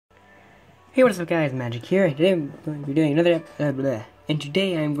Hey, what's up guys, Magic here, and today I'm going to be doing another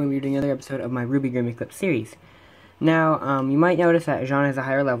episode of my RWBY Grimm Eclipse series. Now, you might notice that Xiao has a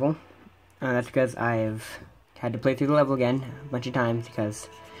higher level. That's because I've had to play through the level again a bunch of times because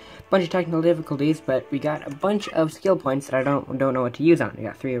a bunch of technical difficulties, but we got a bunch of skill points that I don't know what to use on. We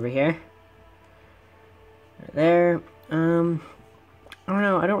got 3 over here. Right there. I don't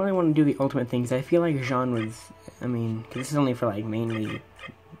know, I don't really want to do the ultimate things. I feel like Xiao was, because this is only for like mainly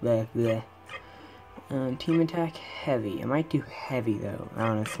team attack heavy. I might do heavy though,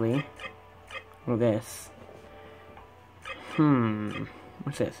 honestly. Well, this.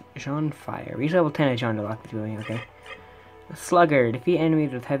 What's this? Xiao Fire. Reach level 10 at Xiao to unlock this ability, okay. Slugger. Defeat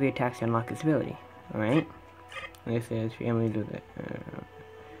enemies with heavy attacks to unlock this ability. Alright. This is for enemies with it.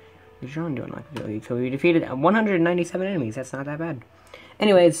 Xiao to unlock this ability. So we defeated 197 enemies. That's not that bad.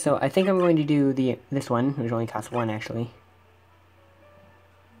 Anyways, so I think I'm going to do this one, which only costs 1 actually.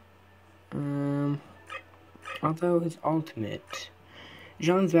 Although his ultimate,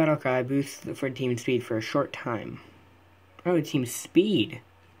 Xiao's battle cry boosts for team speed for a short time. Oh, team speed.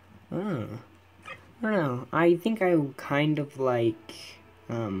 Oh, I don't know. I think I kind of like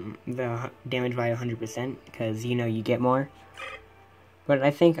the damage by 100% because you get more. But I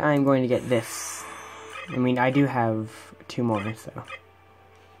think I'm going to get this. I do have 2 more, so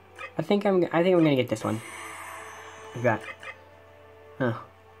I think I'm gonna get this one. Like that. Oh.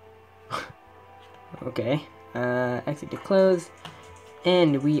 Okay. Exit to close,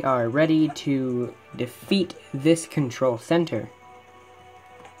 and we are ready to defeat this control center.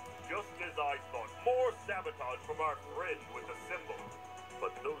 Just as I thought, more sabotage from our friend with the symbol.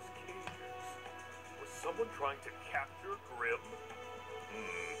 But those cages, was someone trying to capture Grimm?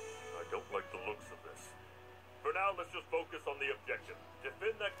 I don't like the looks of this. For now, let's just focus on the objective.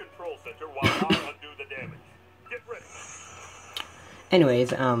 Defend that control center while I undo the damage. Get ready.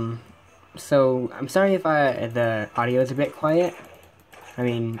 Anyways, so, I'm sorry if the audio is a bit quiet.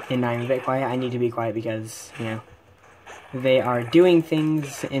 And I'm a bit quiet. I need to be quiet because, they are doing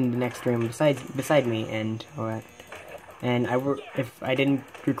things in the next room beside me, and all that. And if I didn't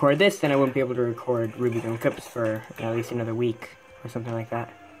record this, then I wouldn't be able to record RWBY Grimm Eclipse for at least another week, or something like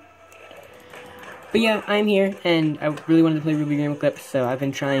that. But yeah, I'm here, and I really wanted to play RWBY Grimm Eclipse, so I've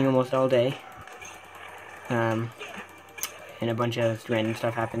been trying almost all day. And a bunch of random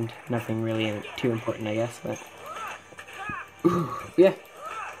stuff happened. Nothing really too important, I guess, but yeah.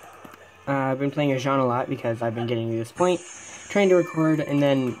 I've been playing as Xiao a lot because I've been getting to this point, trying to record, and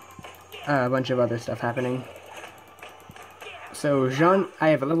then a bunch of other stuff happening. So Xiao, I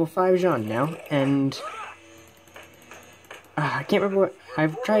have a level 5 Xiao now, and I can't remember what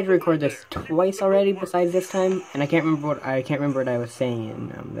I've tried to record this twice already besides this time, and I can't remember what I was saying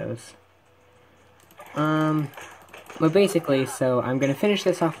in those. But basically, so I'm going to finish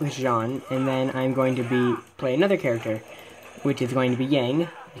this off with Xiao, and then I'm going to play another character, which is going to be Yang,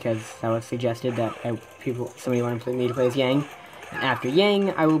 because that was suggested that somebody wanted me to play as Yang. And after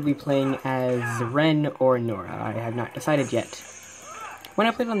Yang, I will be playing as Ren or Nora. I have not decided yet. When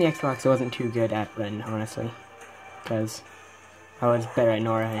I played on the Xbox, I wasn't too good at Ren, honestly, because I was better at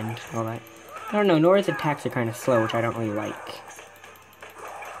Nora and all that. I don't know, Nora's attacks are kind of slow, which I don't really like.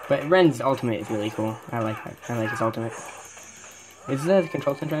 But Ren's ultimate is really cool. I like his ultimate. Is the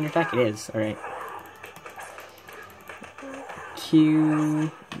control center under attack? It is. Alright.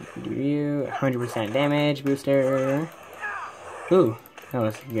 Q. 100% damage booster. Ooh, that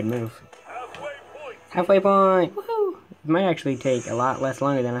was a good move. Halfway point! Woohoo! It might actually take a lot less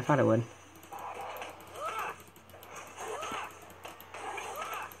longer than I thought it would.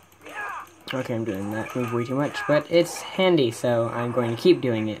 Okay, I'm doing that move way too much, but it's handy, so I'm going to keep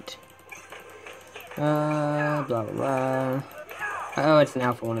doing it. Blah, blah, blah. Oh, it's an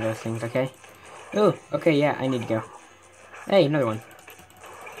alpha one of those things, okay. Oh, okay, yeah, I need to go. Hey, another one.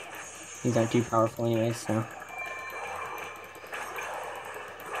 These aren't too powerful anyways, so.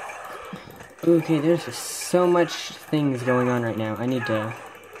 Okay, there's just so much things going on right now. I need to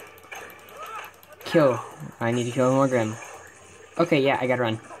kill more Grimm. Okay, yeah, I gotta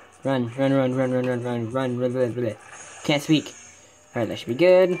run. Run. Can't speak. Alright, that should be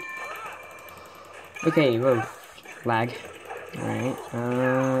good. Okay, whoa. Lag. Alright,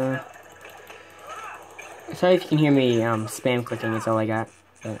 sorry if you can hear me, spam clicking, that's all I got.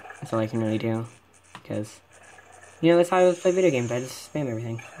 But that's all I can really do. Because, that's how I play video games, I just spam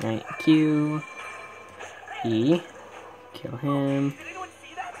everything. Alright, Q. E. Kill him.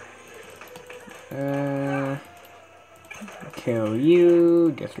 Kill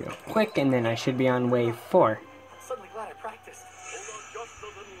you just real quick, and then I should be on wave 4. Suddenly glad I practiced. Hold on just a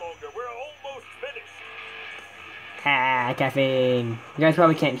little longer. We're almost finished. Hi, Caffeine. You guys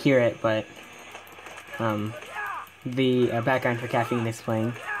probably can't hear it, but the background for Caffeine is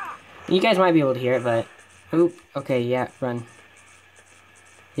playing. You guys might be able to hear it, but oop. Okay, yeah, run.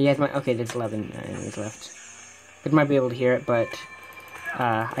 You guys might. Okay, there's 11 enemies left. You might be able to hear it, but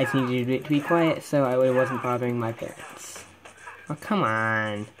I just needed it to be quiet, so I wasn't bothering my parents. Oh, come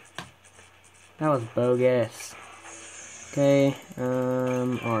on. That was bogus. Okay,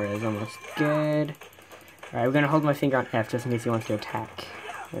 Aura is almost good. Alright, we're gonna hold my finger on F just in case he wants to attack.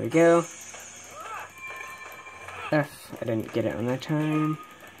 There we go. F, I didn't get it on that time.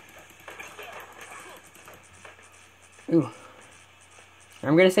 Ooh.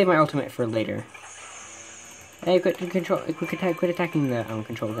 I'm gonna save my ultimate for later. Hey, quit attacking the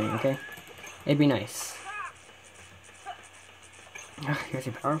control thing, okay? It'd be nice. Oh, you guys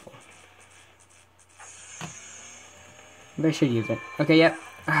are powerful. Maybe I should use it. Okay, yep.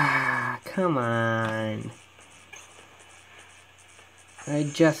 Ah, come on. I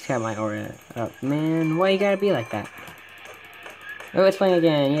just got my aura up, man. Why you gotta be like that? Oh, it's playing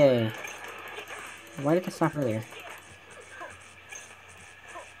again, yay. Why did it stop earlier?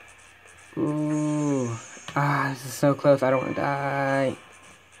 Ooh. Ah, this is so close, I don't want to die.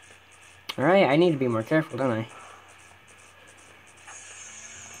 Alright, I need to be more careful, don't I?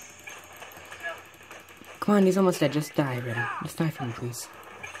 Come on, he's almost dead. Just die already. Just die for me, please.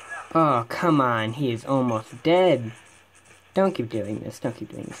 Oh, come on. He is almost dead. Don't keep doing this. Don't keep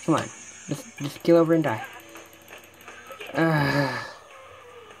doing this. Come on. Just kill over and die.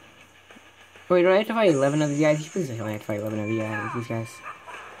 Wait, do I have to fight 11 of these guys? Please don't have to fight 11 of these guys.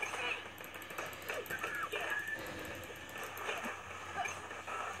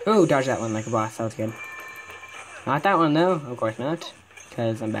 Oh, dodge that one like a boss. That was good. Not that one, though. Of course not.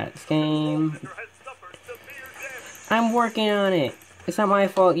 Because I'm bad at this game. I'm working on it. It's not my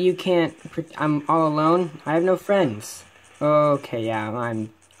fault you can't... I'm all alone. I have no friends. Okay, yeah,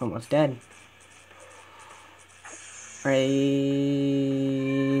 I'm almost dead.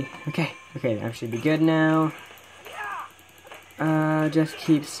 Okay, that should be good now. Just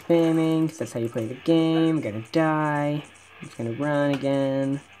keep spamming, because that's how you play the game. I'm gonna die. I'm just gonna run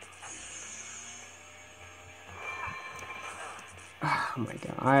again. Oh my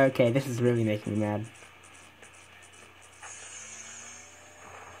god. Okay, this is really making me mad.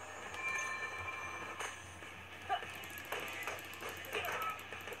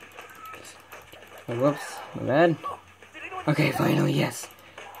 Oh, whoops, my bad. Okay, finally, yes.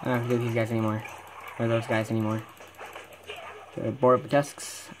 I don't have to do these guys anymore. Or those guys anymore. Bore up the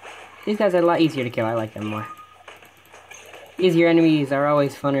tusks. These guys are a lot easier to kill, I like them more. Easier enemies are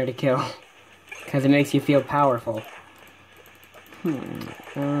always funner to kill. Because it makes you feel powerful.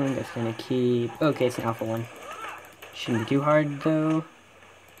 I'm just gonna keep... Okay, it's an alpha one. Shouldn't be too hard, though.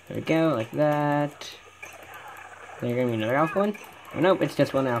 There we go, like that. There's gonna be another alpha one. Oh, nope, it's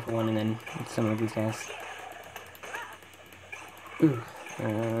just one alpha one, and then it's some of these guys. Ooh.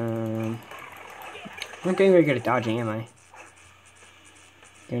 I'm not getting very good at dodging, am I?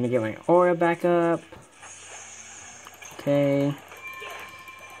 Gonna get my aura back up. Okay.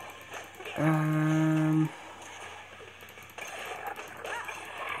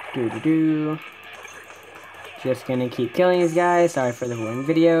 Just gonna keep killing these guys. Sorry for the boring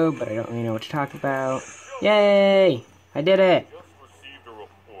video, but I don't really know what to talk about. Yay! I did it! Received a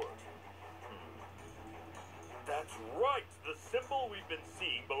report. That's right. The symbol we've been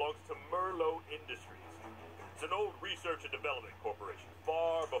seeing belongs to Merlot Industries. It's an old research and development corporation,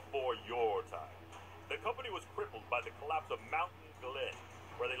 far before your time. The company was crippled by the collapse of Mountain Glen,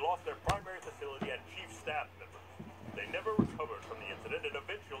 where they lost their primary facility and chief staff members. They never recovered from the incident and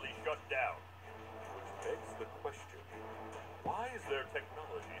eventually shut down. Which begs the question, why is their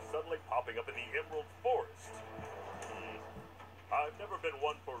technology suddenly popping up in the Emerald Forest? I've never been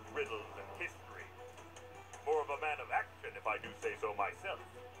one for riddles and history. More of a man of action, if I do say so myself.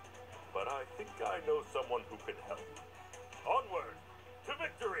 But I think I know someone who can help. Onward to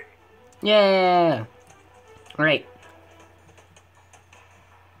victory! Yeah! Alright.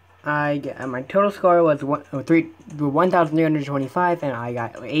 My total score was 1,325, and I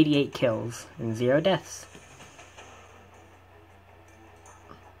got 88 kills and 0 deaths.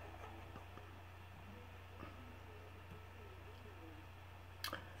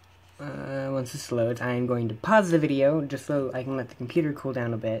 Once this loads, I am going to pause the video just so I can let the computer cool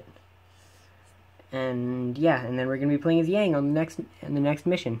down a bit. And yeah, and then we're gonna be playing as Yang on the next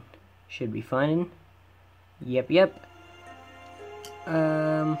mission. Should be fun. Yep.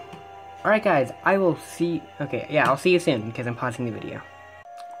 Alright guys, I will see... Okay, yeah, I'll see you soon, because I'm pausing the video.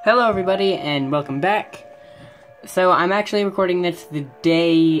 Hello everybody, and welcome back. So, I'm actually recording this the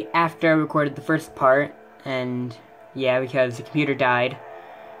day after I recorded the first part, and... Yeah, because the computer died.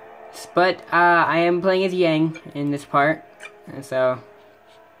 But I am playing as Yang in this part, and so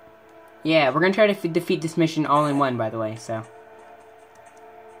yeah, we're gonna try to defeat this mission all in one, by the way. So.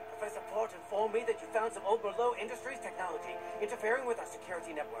 Professor Port informed me that you found some old Below Industries technology interfering with our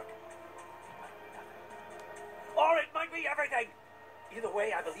security network. Or it might be everything! Either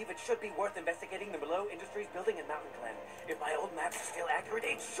way, I believe it should be worth investigating the Below Industries building in Mountain Glen. If my old maps are still accurate,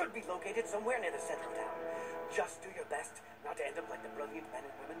 it should be located somewhere near the center of town. Just do your best not to end up like the brilliant men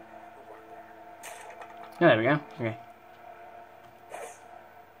and women who work there. Oh, there we go. Okay.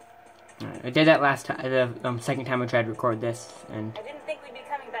 Alright, I did that last time, the second time I tried to record this, and... I didn't think we'd be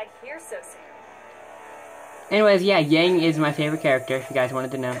coming back here so soon. Anyways, yeah, Yang is my favorite character, if you guys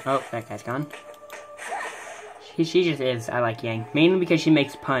wanted to know. Oh, that guy's gone. She just is. I like Yang. Mainly because she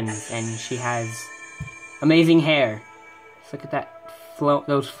makes puns, and she has amazing hair. Just look at that,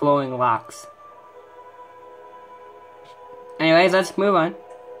 those flowing locks. Anyways, let's move on.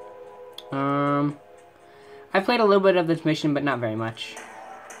 I played a little bit of this mission, but not very much.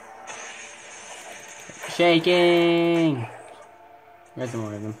 Shaking! There's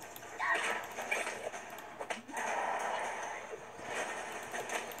more of them.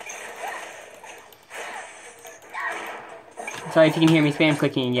 Sorry if you can hear me spam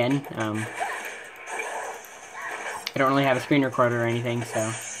clicking again. I don't really have a screen recorder or anything,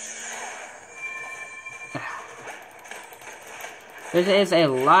 so... There is a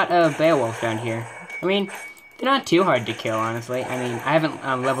lot of Beowulf around here. I mean, they're not too hard to kill, honestly. I mean, I haven't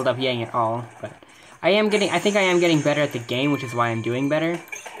leveled up Yang at all, but... I think I am getting better at the game, which is why I'm doing better.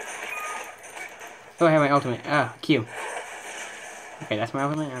 Oh, I have my ultimate. Oh, Q. Okay, that's my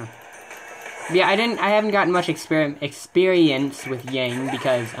ultimate? Oh. Yeah, I haven't gotten much experience with Yang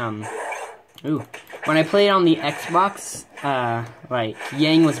because, ooh. When I played on the Xbox, like,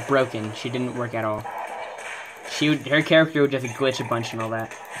 Yang was broken. She didn't work at all. Her character would just glitch a bunch and all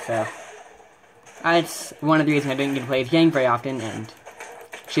that, so. That's one of the reasons I didn't get to play as Yang very often, and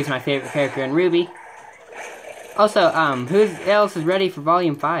she's my favorite character in RWBY. Also, who else is ready for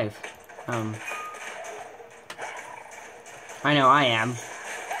Volume 5? I know I am.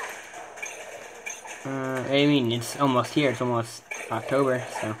 I mean, it's almost here. It's almost October,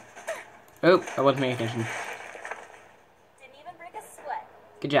 so. Oh, I wasn't paying attention. Didn't even break a sweat.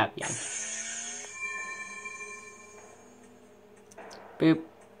 Good job, Yang. Boop.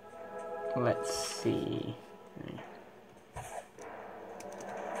 Let's see.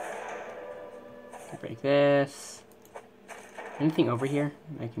 Break this. Anything over here?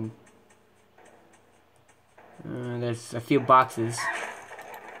 I can. There's a few boxes.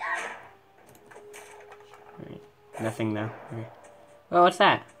 Right. Nothing though. Okay. Oh, what's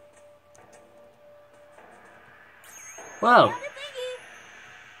that? Whoa!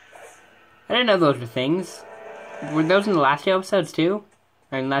 I didn't know those were things. Were those in the last two episodes too?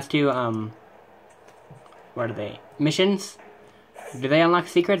 Or in the last two, what are they? Missions? Do they unlock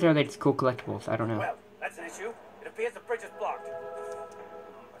secrets, or are they just cool collectibles? I don't know. Well, that's an issue. It appears the bridge is blocked.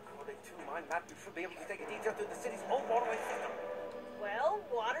 According to my map, you should be able to take a detour through the city's old waterway system. Well,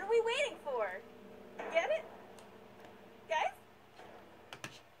 what are we waiting for? Get it? Guys?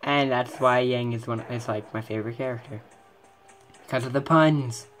 And that's why Yang is like my favorite character. Because of the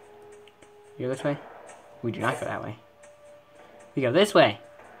puns. You go this way? We do not go that way. We go this way.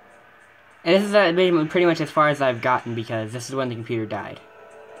 And this is pretty much as far as I've gotten because this is when the computer died.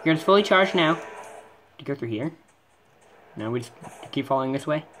 You're fully charged now. Do you go through here? No, we just keep following this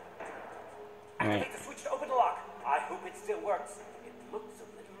way. Alright. Activate the switch to open the lock. I hope it still works. It looks a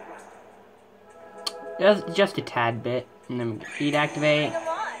little rusty. Just a tad bit. And then speed activate. Come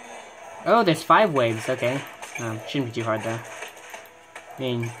on. Oh, there's 5 waves. Okay. Shouldn't be too hard though. I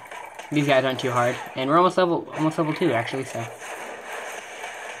mean, these guys aren't too hard. And we're almost level 2 actually, so.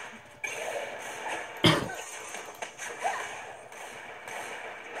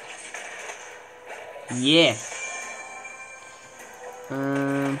 Yeah.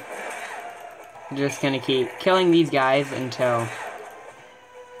 Just gonna keep killing these guys until,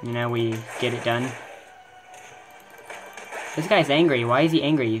 you know, we get it done. This guy's angry. Why is he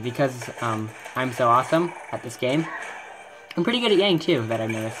angry? Because, I'm so awesome at this game. I'm pretty good at Yang, too, that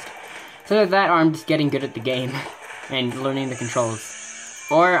I've noticed. So there's that, or I'm just getting good at the game and learning the controls.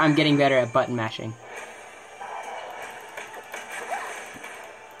 Or I'm getting better at button mashing.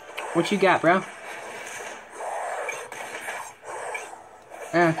 What you got, bro?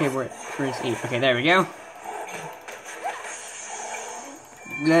 Okay, where's E? Okay, there we go.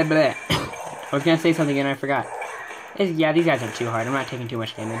 Blah, blah. I was gonna say something and I forgot. Yeah, these guys are too hard. I'm not taking too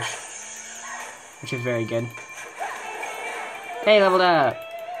much damage. Which is very good. Hey, leveled up!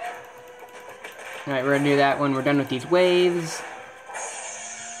 Alright, we're gonna do that when we're done with these waves.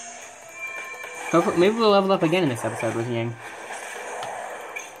 Hopefully, maybe we'll level up again in this episode with Yang.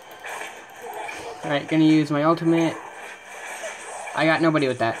 Alright, gonna use my ultimate. I got nobody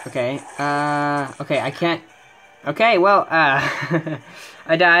with that. Okay. Okay, I can't. Okay, well, I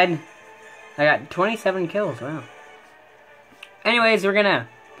died. I got 27 kills. Wow. Anyways, we're gonna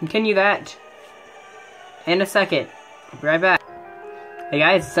continue that in a second. I'll be right back. Hey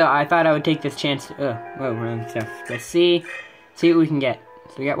guys, so I thought I would take this chance to, whoa, wrong stuff. Let's see what we can get.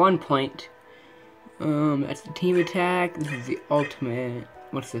 So we got 1 point. That's the team attack. This is the ultimate.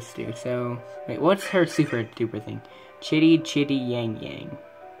 What's this do? So, wait, what's her super duper thing? Chitty, chitty, yang, yang.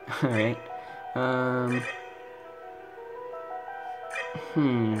 Alright. I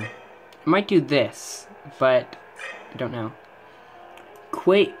might do this, but I don't know.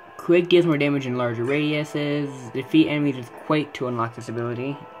 Quake deals more damage in larger radiuses. Defeat enemies with Quake to unlock this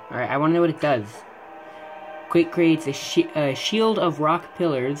ability. Alright, I want to know what it does. Quake creates a shield of rock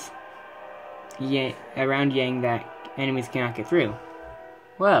pillars around Yang that enemies cannot get through.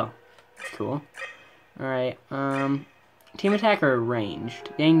 Whoa, that's cool. Alright, team attack or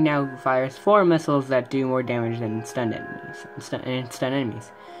ranged. Yang now fires 4 missiles that do more damage than stunned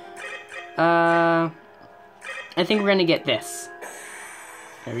enemies. I think we're gonna get this.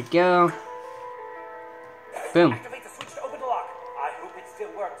 There we go. Boom. Activate the switch to open the lock. I hope it still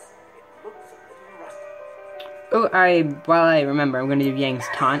works. It looks a little rusty. Oh, while I remember, I'm gonna do Yang's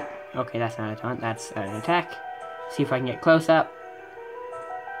taunt. Okay, that's not a taunt, that's an attack. See if I can get close up.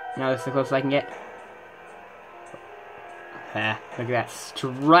 No, this is the closest I can get. Look at that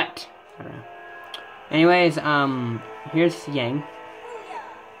strut. I don't know. Anyways, here's Yang.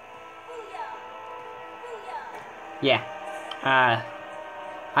 Yeah.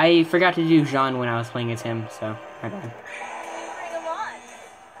 I forgot to do Jean when I was playing as him, so my bad. Bring them on.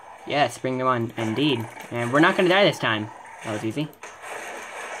 Yes, bring them on, indeed. And we're not gonna die this time. That was easy.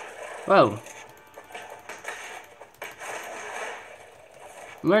 Whoa.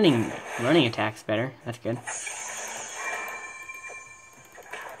 Learning attacks better. That's good.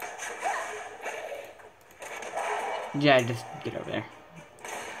 Yeah, just get over there.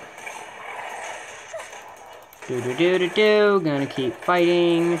 Gonna keep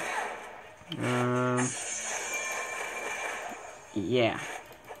fighting. Yeah.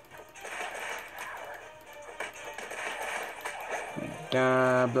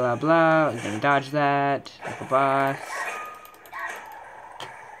 Blah blah. Gonna dodge that. Like a boss.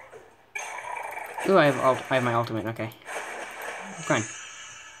 Ooh, I have my ultimate. Okay. Fine.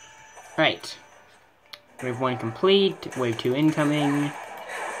 Right. Wave 1 complete. Wave 2 incoming.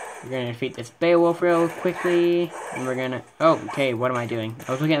 We're gonna defeat this Beowulf real quickly, and we're gonna... Oh, okay, what am I doing?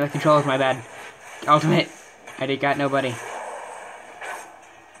 I was looking at the controls, my bad. Ultimate! I got nobody.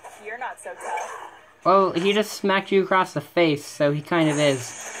 You're not so tough. Well, he just smacked you across the face, so he kind of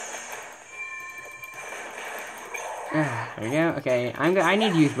is. There we go, okay. I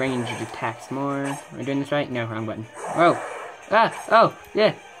need to use ranged attacks more. Am I doing this right? No, wrong button. Whoa! Oh!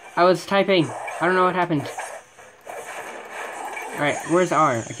 Yeah! I was typing. I don't know what happened. Alright, where's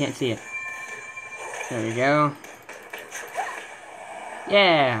R? I can't see it. There we go.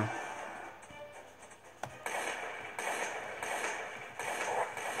 Yeah!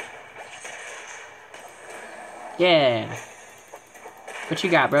 Yeah! What you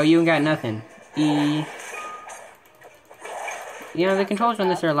got, bro? You ain't got nothing. E. You know, the controls on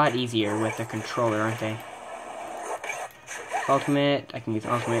this are a lot easier with the controller, aren't they? Ultimate. I can use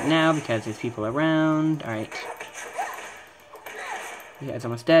ultimate now because there's people around. Alright. This guy's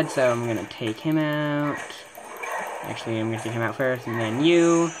almost dead, so I'm gonna take him out. Actually, I'm gonna take him out first, and then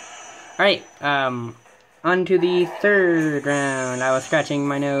you. Alright, on to the third round. I was scratching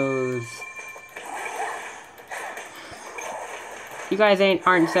my nose. You guys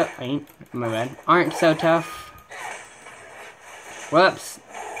aren't so tough. Whoops.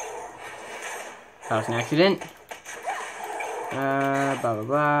 That was an accident. Blah blah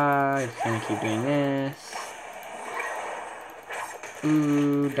blah. Just gonna keep doing this.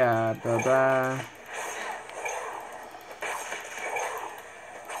 Ooh, da, blah, blah.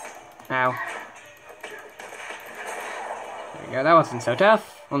 Ow. There we go, that wasn't so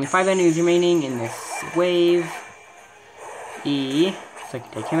tough. Only 5 enemies remaining in this wave. E, so I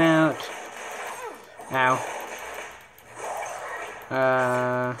can take him out. Ow.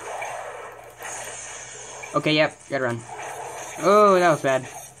 Okay, yep, gotta run. Oh, that was bad.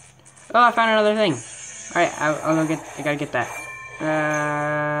 Oh, I found another thing. Alright, I'll go get, I gotta get that.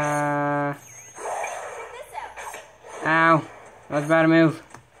 Ow. I was about to move.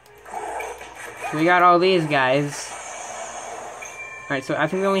 We got all these guys. Alright, so I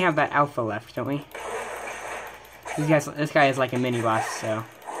think we only have that alpha left, don't we? This guy is like a mini boss, so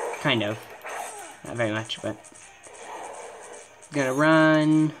kind of. Not very much, but gonna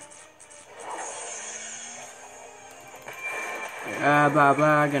run. Blah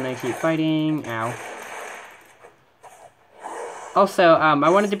blah. Gonna keep fighting. Ow. Also, I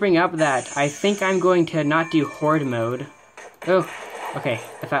wanted to bring up that I think I'm going to not do horde mode. Oh, okay.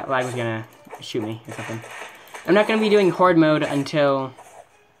 I thought lag was gonna shoot me or something. I'm not gonna be doing horde mode until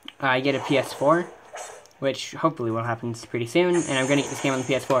I get a PS4, which hopefully will happen pretty soon. And I'm gonna get this game on the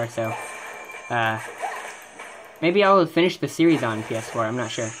PS4, so maybe I'll finish the series on PS4. I'm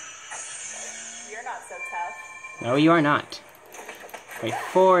not sure. You're not so tough. No, you are not. Wait,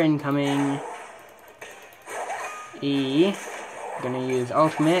 4 incoming. E. Gonna use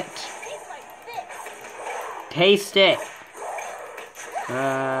ultimate. Taste it!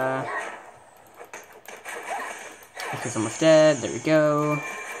 This is almost dead. There we go.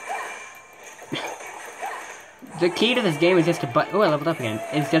 The key to this game is just to oh, I leveled up again.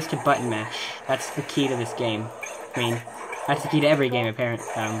 Is just to button mash. That's the key to this game. I mean, that's the key to every game, apparently.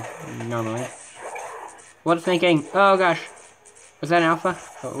 Normally. What's thinking? Oh gosh. Was that an alpha?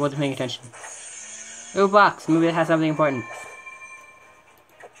 I wasn't paying attention. Ooh, box. Maybe it has something important.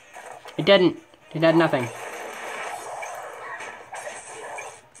 It didn't. It had nothing.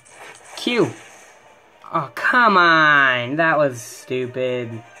 Q. Oh, come on. That was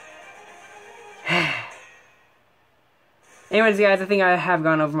stupid. Anyways, guys, I think I have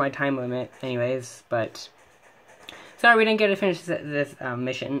gone over my time limit. Anyways, but sorry we didn't get to finish this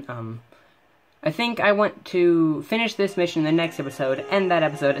mission. I think I want to finish this mission in the next episode, end that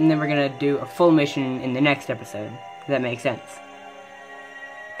episode, and then we're gonna do a full mission in the next episode. If that makes sense.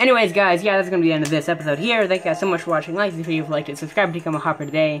 Anyways, guys, yeah, that's gonna be the end of this episode here. Thank you guys so much for watching. Like this video if you liked it. Subscribe to become a hopper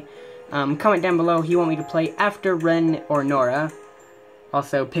today. Comment down below who you want me to play after Ren or Nora.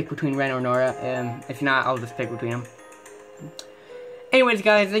 Also, pick between Ren or Nora. If not, I'll just pick between them. Anyways,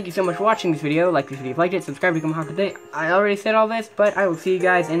 guys, thank you so much for watching this video. Like this video if you liked it. Subscribe to become a hopper today. I already said all this, but I will see you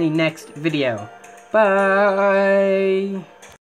guys in the next video. Bye!